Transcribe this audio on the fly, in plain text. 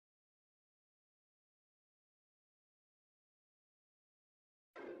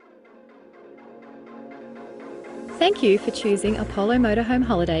Thank you for choosing Apollo Motorhome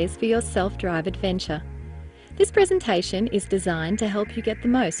Holidays for your self-drive adventure. This presentation is designed to help you get the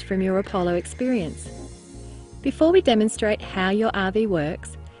most from your Apollo experience. Before we demonstrate how your RV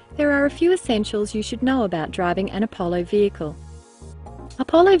works, there are a few essentials you should know about driving an Apollo vehicle.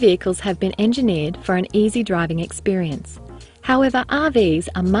 Apollo vehicles have been engineered for an easy driving experience. However, RVs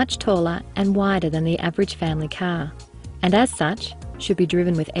are much taller and wider than the average family car, and as such, should be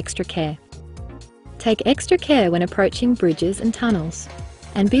driven with extra care. Take extra care when approaching bridges and tunnels,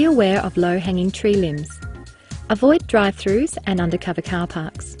 and be aware of low-hanging tree limbs. Avoid drive-throughs and undercover car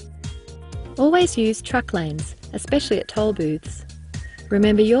parks. Always use truck lanes, especially at toll booths.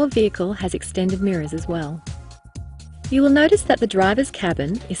 Remember, your vehicle has extended mirrors as well. You will notice that the driver's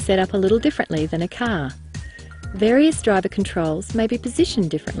cabin is set up a little differently than a car. Various driver controls may be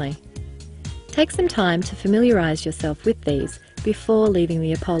positioned differently. Take some time to familiarise yourself with these before leaving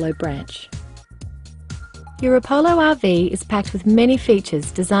the Apollo branch. Your Apollo RV is packed with many features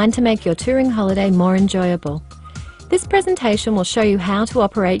designed to make your touring holiday more enjoyable. This presentation will show you how to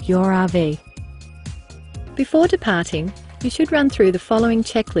operate your RV. Before departing, you should run through the following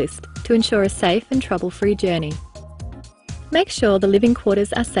checklist to ensure a safe and trouble-free journey. Make sure the living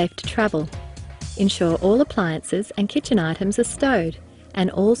quarters are safe to travel. Ensure all appliances and kitchen items are stowed and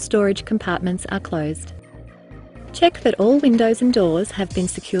all storage compartments are closed. Check that all windows and doors have been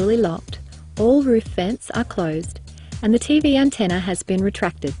securely locked, all roof vents are closed, and the TV antenna has been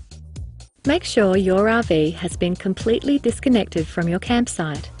retracted. Make sure your RV has been completely disconnected from your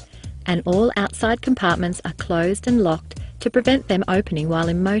campsite, and all outside compartments are closed and locked to prevent them opening while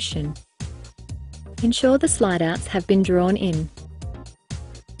in motion. Ensure the slide-outs have been drawn in.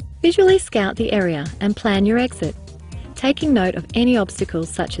 Visually scout the area and plan your exit, taking note of any obstacles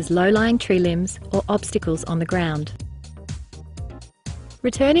such as low-lying tree limbs or obstacles on the ground.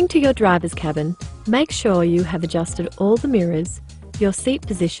 Returning to your driver's cabin, make sure you have adjusted all the mirrors, your seat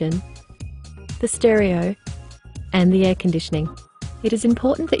position, the stereo, and the air conditioning. It is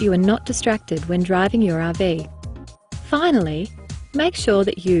important that you are not distracted when driving your RV. Finally, make sure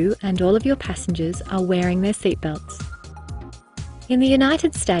that you and all of your passengers are wearing their seatbelts. In the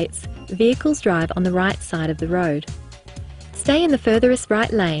United States, vehicles drive on the right side of the road. Stay in the furthest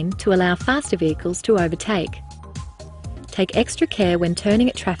right lane to allow faster vehicles to overtake. Take extra care when turning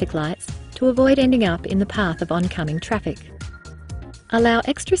at traffic lights to avoid ending up in the path of oncoming traffic. Allow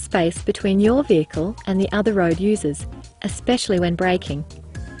extra space between your vehicle and the other road users, especially when braking.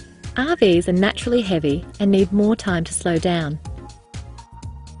 RVs are naturally heavy and need more time to slow down.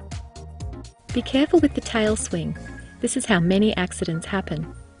 Be careful with the tail swing. This is how many accidents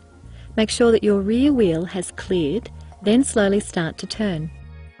happen. Make sure that your rear wheel has cleared, then slowly start to turn.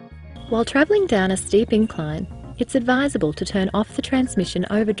 While travelling down a steep incline, it's advisable to turn off the transmission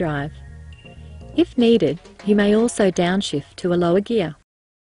overdrive. If needed, you may also downshift to a lower gear.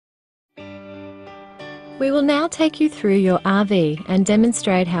 We will now take you through your RV and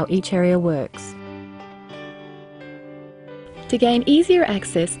demonstrate how each area works. To gain easier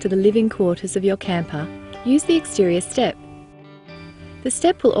access to the living quarters of your camper, use the exterior step. The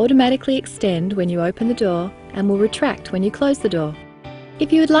step will automatically extend when you open the door and will retract when you close the door.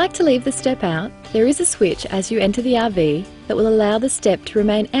 If you would like to leave the step out, there is a switch as you enter the RV that will allow the step to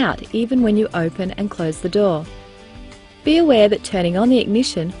remain out even when you open and close the door. Be aware that turning on the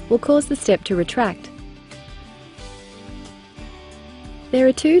ignition will cause the step to retract. There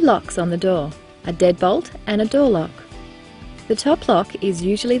are two locks on the door, a deadbolt and a door lock. The top lock is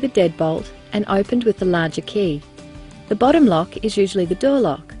usually the deadbolt and opened with the larger key. The bottom lock is usually the door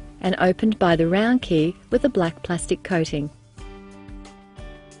lock and opened by the round key with a black plastic coating.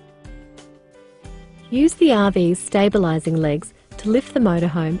 Use the RV's stabilising legs to lift the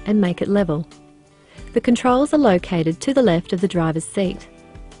motorhome and make it level. The controls are located to the left of the driver's seat.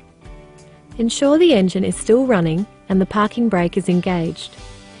 Ensure the engine is still running and the parking brake is engaged.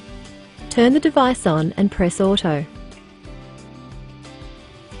 Turn the device on and press auto.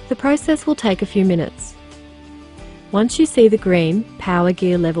 The process will take a few minutes. Once you see the green power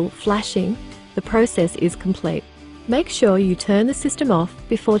gear level flashing, the process is complete. Make sure you turn the system off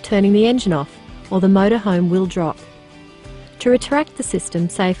before turning the engine off, or the motorhome will drop. To retract the system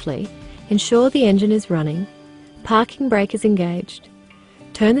safely, ensure the engine is running, parking brake is engaged,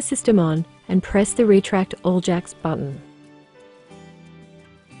 turn the system on and press the retract all jacks button.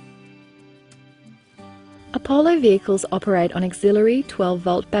 Apollo vehicles operate on auxiliary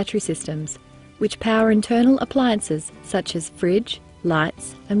 12-volt battery systems, which power internal appliances such as fridge,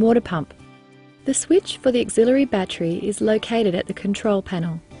 lights and water pump. The switch for the auxiliary battery is located at the control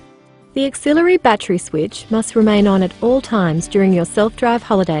panel. The auxiliary battery switch must remain on at all times during your self-drive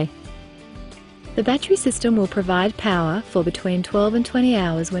holiday. The battery system will provide power for between 12 and 20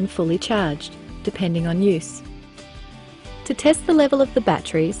 hours when fully charged, depending on use. To test the level of the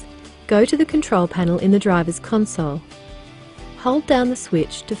batteries, go to the control panel in the driver's console. Hold down the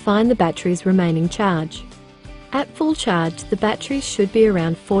switch to find the battery's remaining charge. At full charge, the batteries should be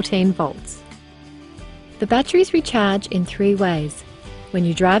around 14 volts. The batteries recharge in 3 ways: when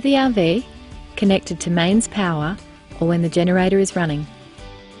you drive the RV, connected to mains power, or when the generator is running.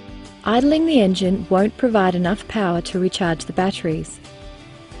 Idling the engine won't provide enough power to recharge the batteries.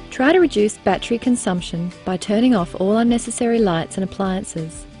 Try to reduce battery consumption by turning off all unnecessary lights and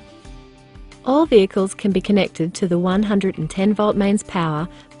appliances. All vehicles can be connected to the 110 volt mains power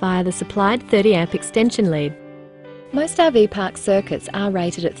via the supplied 30 amp extension lead. Most RV park circuits are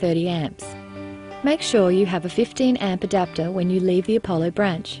rated at 30 amps. Make sure you have a 15 amp adapter when you leave the Apollo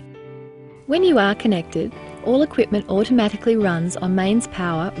branch. When you are connected, all equipment automatically runs on mains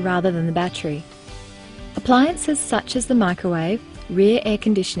power rather than the battery. Appliances such as the microwave, rear air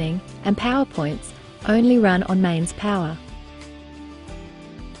conditioning and power points only run on mains power.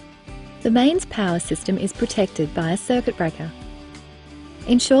 The mains power system is protected by a circuit breaker.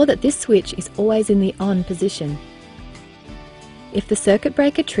 Ensure that this switch is always in the on position. If the circuit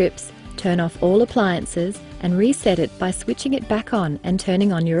breaker trips, turn off all appliances and reset it by switching it back on and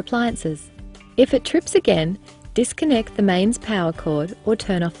turning on your appliances. If it trips again, disconnect the mains power cord or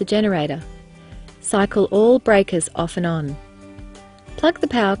turn off the generator. Cycle all breakers off and on. Plug the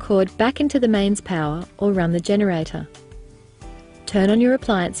power cord back into the mains power or run the generator. Turn on your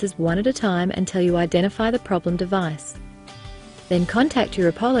appliances one at a time until you identify the problem device. Then contact your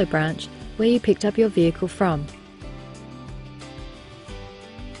Apollo branch where you picked up your vehicle from.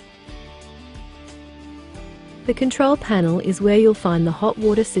 The control panel is where you'll find the hot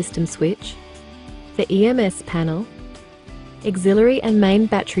water system switch, the EMS panel, auxiliary and main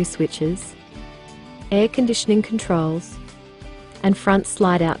battery switches, air conditioning controls, and front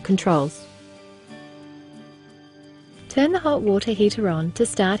slide-out controls. Turn the hot water heater on to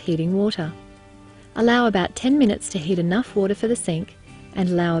start heating water. Allow about 10 minutes to heat enough water for the sink and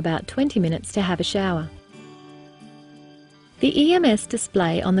allow about 20 minutes to have a shower. The EMS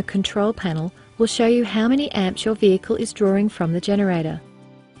display on the control panel will show you how many amps your vehicle is drawing from the generator.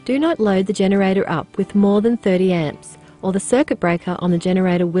 Do not load the generator up with more than 30 amps or the circuit breaker on the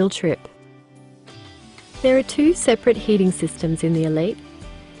generator will trip. There are 2 separate heating systems in the Elite.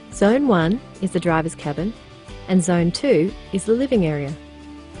 Zone 1 is the driver's cabin and Zone 2 is the living area.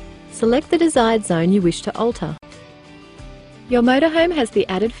 Select the desired zone you wish to alter. Your motorhome has the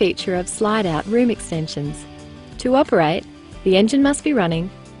added feature of slide-out room extensions. To operate, the engine must be running,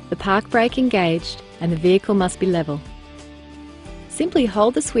 the park brake engaged and the vehicle must be level. Simply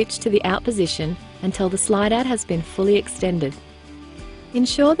hold the switch to the out position until the slide-out has been fully extended.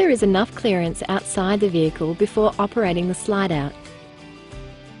 Ensure there is enough clearance outside the vehicle before operating the slide-out.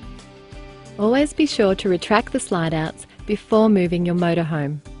 Always be sure to retract the slide-outs before moving your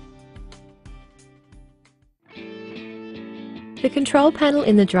motorhome. The control panel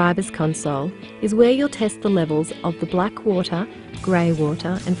in the driver's console is where you'll test the levels of the black water, grey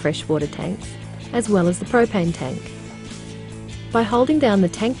water and freshwater tanks, as well as the propane tank. By holding down the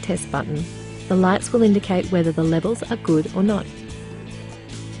tank test button, the lights will indicate whether the levels are good or not.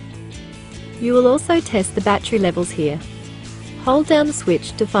 You will also test the battery levels here. Hold down the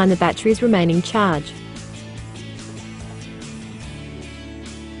switch to find the battery's remaining charge.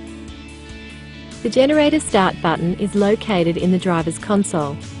 The generator start button is located in the driver's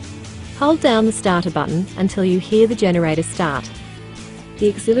console. Hold down the starter button until you hear the generator start. The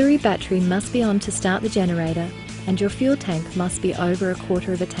auxiliary battery must be on to start the generator and your fuel tank must be over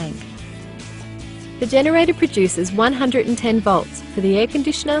 1/4 of a tank. The generator produces 110 volts for the air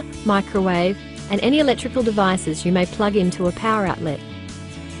conditioner, microwave and any electrical devices you may plug into a power outlet.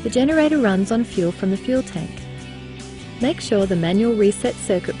 The generator runs on fuel from the fuel tank. Make sure the manual reset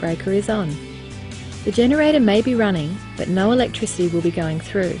circuit breaker is on. The generator may be running, but no electricity will be going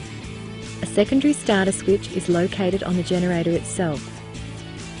through. A secondary starter switch is located on the generator itself.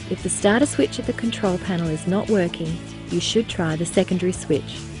 If the starter switch at the control panel is not working, you should try the secondary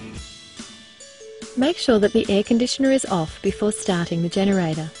switch. Make sure that the air conditioner is off before starting the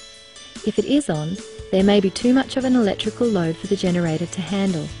generator. If it is on, there may be too much of an electrical load for the generator to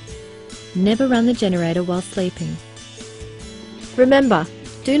handle. Never run the generator while sleeping. Remember,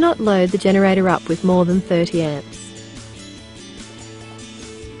 do not load the generator up with more than 30 amps.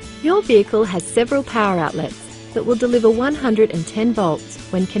 Your vehicle has several power outlets that will deliver 110 volts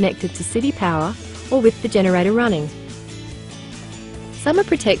when connected to city power or with the generator running. Some are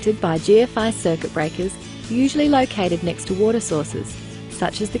protected by GFI circuit breakers, usually located next to water sources,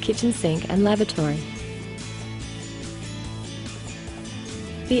 such as the kitchen sink and lavatory.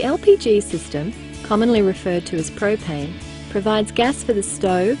 The LPG system, commonly referred to as propane, provides gas for the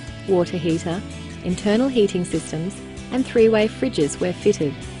stove, water heater, internal heating systems, and three-way fridges where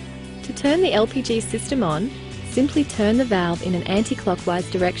fitted. To turn the LPG system on, simply turn the valve in an anti-clockwise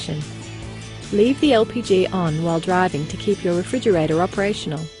direction. Leave the LPG on while driving to keep your refrigerator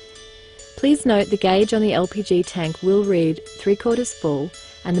operational. Please note the gauge on the LPG tank will read 3/4 full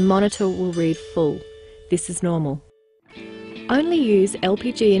and the monitor will read full. This is normal. Only use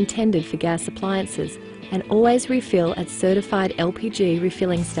LPG intended for gas appliances and always refill at certified LPG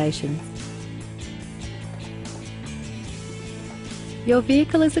refilling stations. Your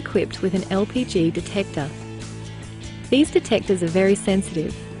vehicle is equipped with an LPG detector. These detectors are very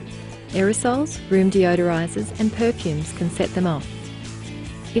sensitive. Aerosols, room deodorizers and perfumes can set them off.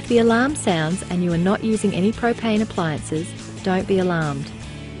 If the alarm sounds and you are not using any propane appliances, don't be alarmed.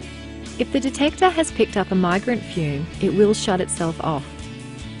 If the detector has picked up a migrant fume, it will shut itself off.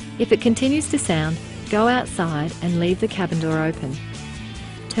 If it continues to sound, go outside and leave the cabin door open.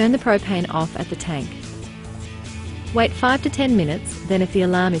 Turn the propane off at the tank. Wait 5 to 10 minutes, then if the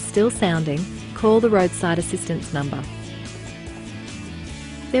alarm is still sounding, call the roadside assistance number.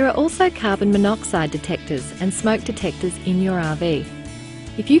 There are also carbon monoxide detectors and smoke detectors in your RV.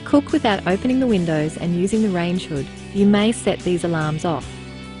 If you cook without opening the windows and using the range hood, you may set these alarms off.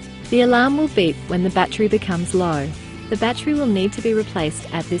 The alarm will beep when the battery becomes low. The battery will need to be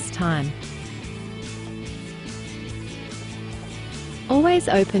replaced at this time. Always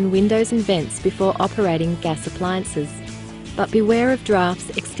open windows and vents before operating gas appliances, but beware of drafts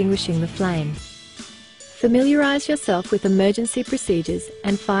extinguishing the flame. Familiarise yourself with emergency procedures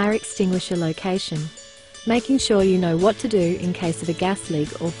and fire extinguisher location, making sure you know what to do in case of a gas leak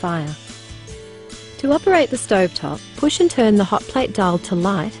or fire. To operate the stovetop, push and turn the hot plate dial to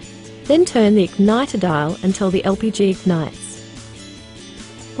light, then turn the igniter dial until the LPG ignites.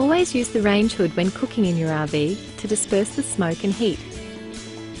 Always use the range hood when cooking in your RV to disperse the smoke and heat.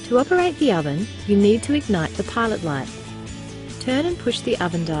 To operate the oven, you need to ignite the pilot light. Turn and push the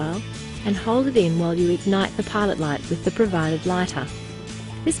oven dial and hold it in while you ignite the pilot light with the provided lighter.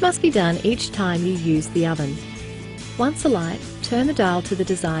 This must be done each time you use the oven. Once alight, turn the dial to the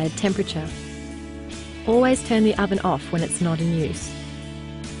desired temperature. Always turn the oven off when it's not in use.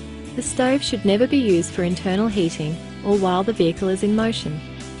 The stove should never be used for internal heating or while the vehicle is in motion.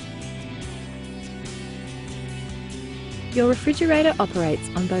 Your refrigerator operates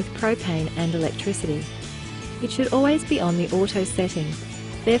on both propane and electricity. It should always be on the auto setting.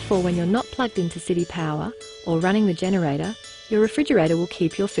 Therefore, when you're not plugged into city power or running the generator, your refrigerator will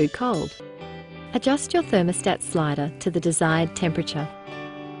keep your food cold. Adjust your thermostat slider to the desired temperature.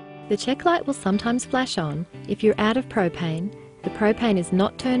 The check light will sometimes flash on if you're out of propane, the propane is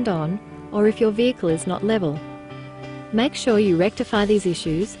not turned on, or if your vehicle is not level. Make sure you rectify these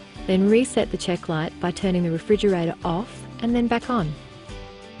issues, then reset the check light by turning the refrigerator off and then back on.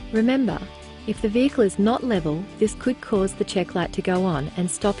 Remember, if the vehicle is not level, this could cause the check light to go on and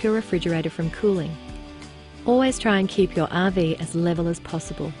stop your refrigerator from cooling. Always try and keep your RV as level as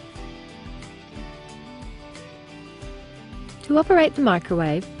possible. To operate the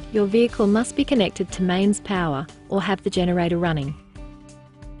microwave, your vehicle must be connected to mains power or have the generator running.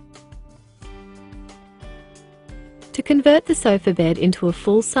 To convert the sofa bed into a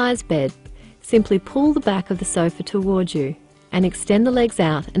full-size bed, simply pull the back of the sofa towards you and extend the legs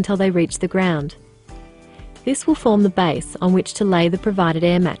out until they reach the ground. This will form the base on which to lay the provided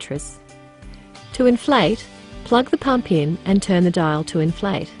air mattress. To inflate, plug the pump in and turn the dial to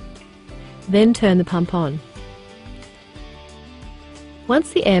inflate. Then turn the pump on.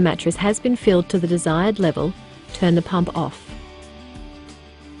 Once the air mattress has been filled to the desired level, turn the pump off.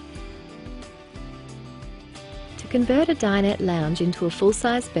 To convert a dinette lounge into a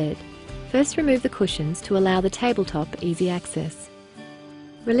full-size bed, first remove the cushions to allow the tabletop easy access.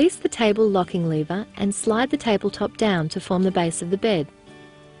 Release the table locking lever and slide the tabletop down to form the base of the bed.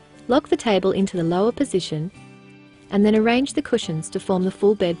 Lock the table into the lower position and then arrange the cushions to form the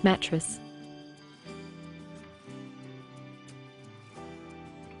full bed mattress.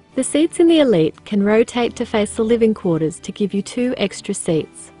 The seats in the Elite can rotate to face the living quarters to give you 2 extra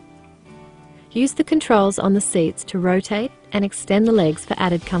seats. Use the controls on the seats to rotate and extend the legs for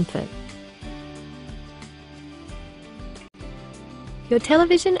added comfort. Your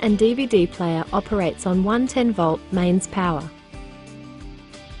television and DVD player operates on 110-volt mains power.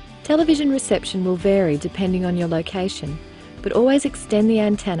 Television reception will vary depending on your location, but always extend the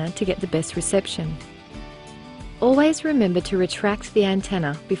antenna to get the best reception. Always remember to retract the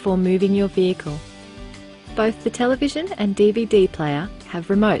antenna before moving your vehicle. Both the television and DVD player have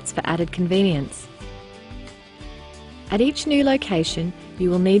remotes for added convenience. At each new location, you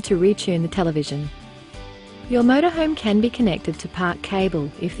will need to retune the television. Your motorhome can be connected to park cable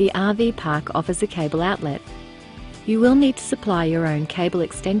if the RV park offers a cable outlet. You will need to supply your own cable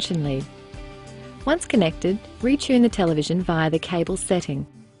extension lead. Once connected, retune the television via the cable setting.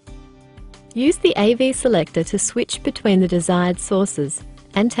 Use the AV selector to switch between the desired sources: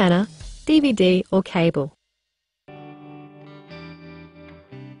 antenna, DVD or cable.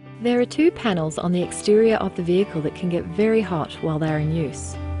 There are two panels on the exterior of the vehicle that can get very hot while they're in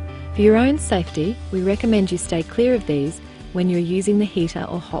use. For your own safety, we recommend you stay clear of these when you're using the heater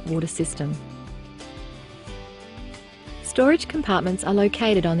or hot water system. Storage compartments are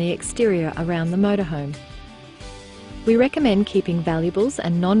located on the exterior around the motorhome. We recommend keeping valuables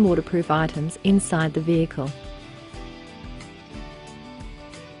and non-waterproof items inside the vehicle.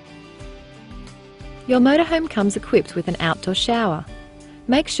 Your motorhome comes equipped with an outdoor shower.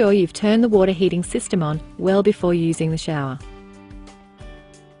 Make sure you've turned the water heating system on well before using the shower.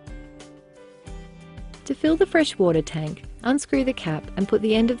 To fill the fresh water tank, unscrew the cap and put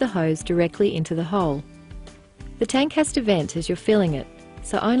the end of the hose directly into the hole. The tank has to vent as you're filling it,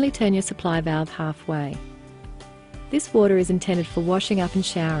 so only turn your supply valve halfway. This water is intended for washing up and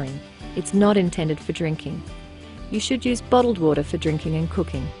showering. It's not intended for drinking. You should use bottled water for drinking and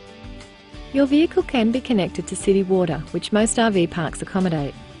cooking. Your vehicle can be connected to city water, which most RV parks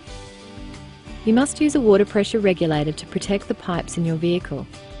accommodate. You must use a water pressure regulator to protect the pipes in your vehicle.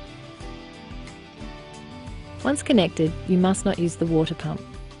 Once connected, you must not use the water pump.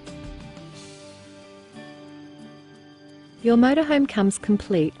 Your motorhome comes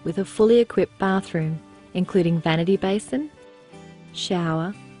complete with a fully equipped bathroom, including vanity basin,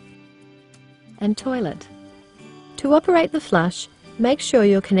 shower, and toilet. To operate the flush, make sure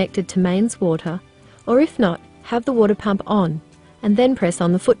you're connected to mains water, or if not, have the water pump on and then press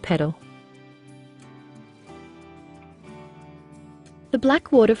on the foot pedal. The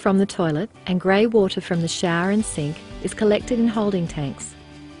black water from the toilet and grey water from the shower and sink is collected in holding tanks.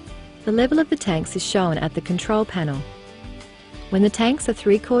 The level of the tanks is shown at the control panel. When the tanks are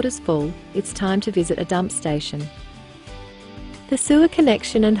 3/4 full, it's time to visit a dump station. The sewer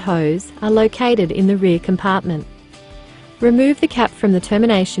connection and hose are located in the rear compartment. Remove the cap from the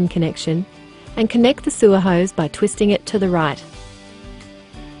termination connection and connect the sewer hose by twisting it to the right.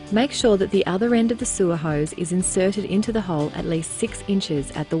 Make sure that the other end of the sewer hose is inserted into the hole at least 6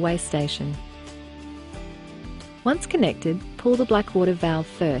 inches at the waste station. Once connected, pull the black water valve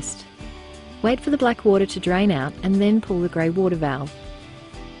first. Wait for the black water to drain out and then pull the grey water valve.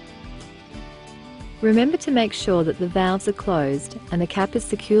 Remember to make sure that the valves are closed and the cap is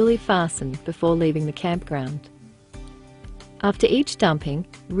securely fastened before leaving the campground. After each dumping,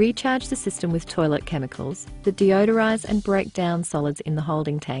 recharge the system with toilet chemicals that deodorize and break down solids in the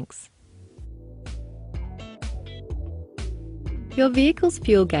holding tanks. Your vehicle's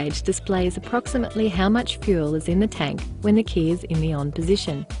fuel gauge displays approximately how much fuel is in the tank when the key is in the on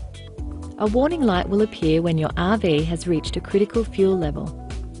position. A warning light will appear when your RV has reached a critical fuel level.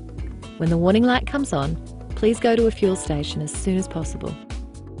 When the warning light comes on, please go to a fuel station as soon as possible.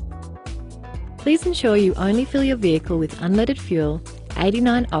 Please ensure you only fill your vehicle with unleaded fuel,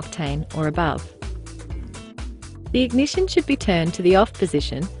 89 octane or above. The ignition should be turned to the off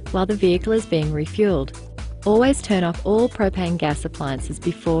position while the vehicle is being refueled. Always turn off all propane gas appliances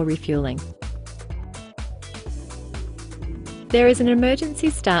before refueling. There is an emergency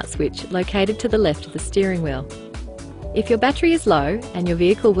start switch located to the left of the steering wheel. If your battery is low and your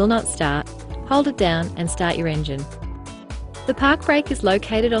vehicle will not start, hold it down and start your engine. The park brake is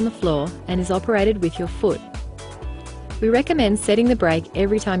located on the floor and is operated with your foot. We recommend setting the brake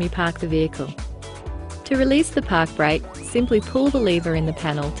every time you park the vehicle. To release the park brake, simply pull the lever in the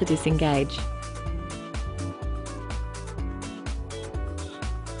panel to disengage.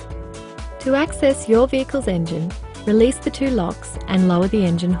 To access your vehicle's engine, release the 2 locks and lower the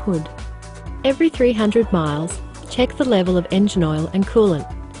engine hood. Every 300 miles, check the level of engine oil and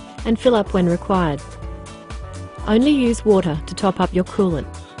coolant and fill up when required. Only use water to top up your coolant.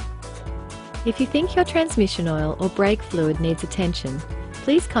 If you think your transmission oil or brake fluid needs attention,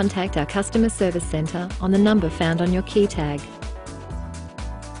 please contact our customer service centre on the number found on your key tag.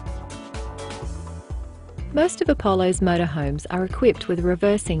 Most of Apollo's motorhomes are equipped with a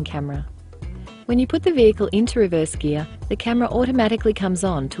reversing camera. When you put the vehicle into reverse gear, the camera automatically comes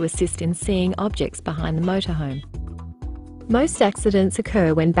on to assist in seeing objects behind the motorhome. Most accidents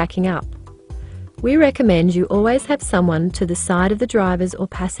occur when backing up. We recommend you always have someone to the side of the driver's or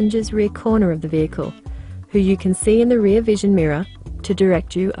passenger's rear corner of the vehicle, who you can see in the rear vision mirror, to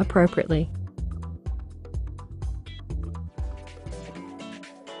direct you appropriately.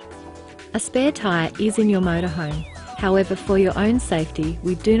 A spare tyre is in your motorhome. However, for your own safety,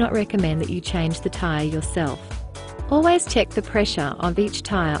 we do not recommend that you change the tyre yourself. Always check the pressure of each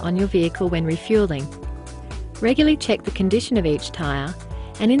tyre on your vehicle when refuelling. Regularly check the condition of each tyre,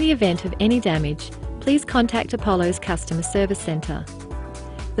 and in the event of any damage, please contact Apollo's Customer Service Centre.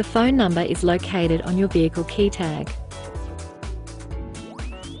 The phone number is located on your vehicle key tag.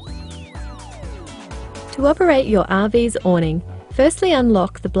 To operate your RV's awning, firstly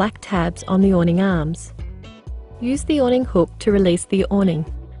unlock the black tabs on the awning arms. Use the awning hook to release the awning.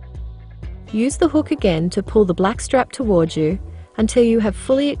 Use the hook again to pull the black strap towards you until you have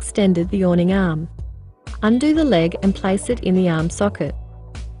fully extended the awning arm. Undo the leg and place it in the arm socket.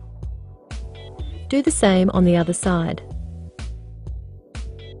 Do the same on the other side.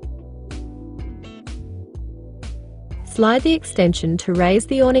 Slide the extension to raise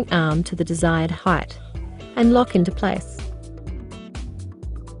the awning arm to the desired height and lock into place.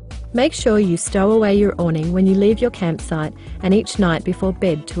 Make sure you stow away your awning when you leave your campsite and each night before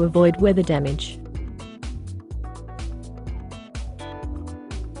bed to avoid weather damage.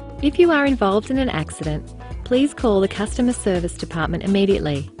 If you are involved in an accident, please call the Customer Service Department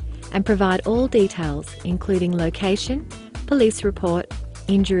immediately and provide all details, including location, police report,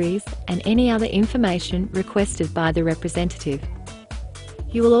 injuries, and any other information requested by the representative.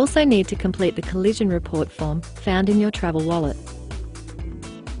 You will also need to complete the collision report form found in your travel wallet.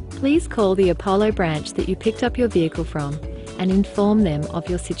 Please call the Apollo branch that you picked up your vehicle from and inform them of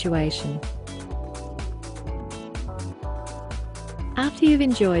your situation. After you've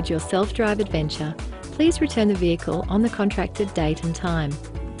enjoyed your self-drive adventure, please return the vehicle on the contracted date and time.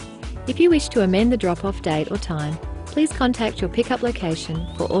 If you wish to amend the drop-off date or time, please contact your pickup location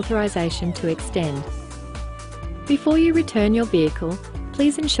for authorisation to extend. Before you return your vehicle,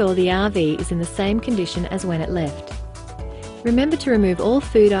 please ensure the RV is in the same condition as when it left. Remember to remove all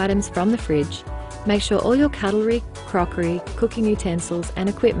food items from the fridge. Make sure all your cutlery, crockery, cooking utensils and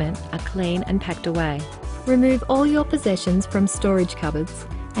equipment are clean and packed away. Remove all your possessions from storage cupboards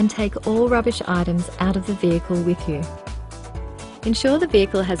and take all rubbish items out of the vehicle with you. Ensure the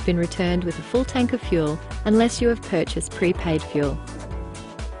vehicle has been returned with a full tank of fuel unless you have purchased prepaid fuel.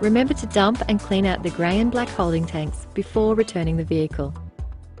 Remember to dump and clean out the grey and black holding tanks before returning the vehicle.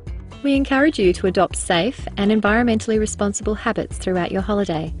 We encourage you to adopt safe and environmentally responsible habits throughout your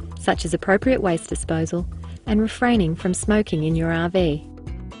holiday, such as appropriate waste disposal and refraining from smoking in your RV.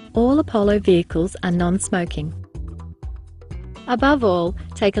 All Apollo vehicles are non-smoking. Above all,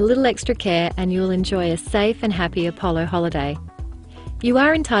 take a little extra care and you will enjoy a safe and happy Apollo holiday. You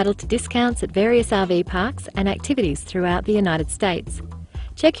are entitled to discounts at various RV parks and activities throughout the United States.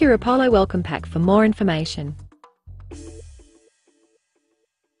 Check your Apollo welcome pack for more information.